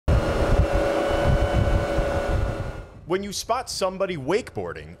When you spot somebody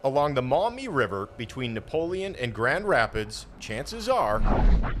wakeboarding along the Maumee River between Napoleon and Grand Rapids, chances are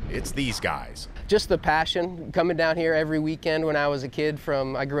it's these guys. Just the passion, coming down here every weekend when I was a kid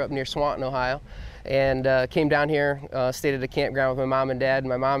I grew up near Swanton, Ohio, and came down here, stayed at a campground with my mom and dad.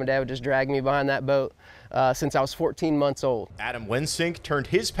 My mom and dad would just drag me behind that boat since I was 14 months old. Adam Wensink turned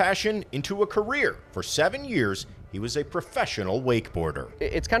his passion into a career. For 7 years, he was a professional wakeboarder.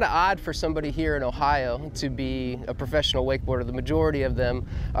 It's kind of odd for somebody here in Ohio to be a professional wakeboarder. The majority of them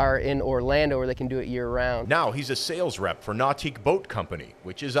are in Orlando where they can do it year-round. Now he's a sales rep for Nautique Boat Company,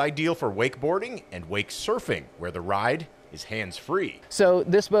 which is ideal for wakeboarding and wake surfing, where the ride is hands-free. So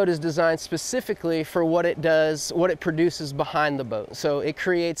this boat is designed specifically for what it does, what it produces behind the boat. So it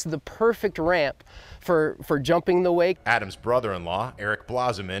creates the perfect ramp for jumping the wake. Adam's brother-in-law, Eric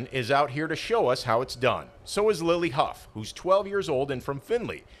Blazeman, is out here to show us how it's done. So is Lily Huff, who's 12 years old and from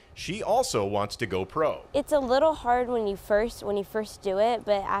Findlay. She also wants to go pro. It's a little hard when you first do it,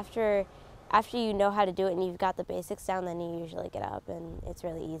 but after you know how to do it and you've got the basics down, then you usually get up and it's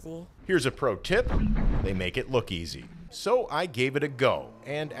really easy. Here's a pro tip: they make it look easy. So I gave it a go,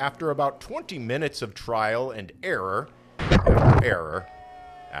 and after about 20 minutes of trial and error,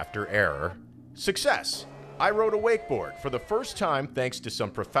 after error, success! I rode a wakeboard for the first time thanks to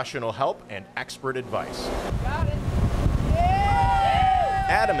some professional help and expert advice. Got it! Yeah!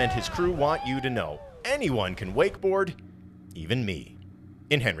 Adam and his crew want you to know anyone can wakeboard, even me.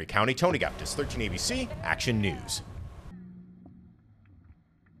 In Henry County, Tony Gaptis, 13 ABC Action News.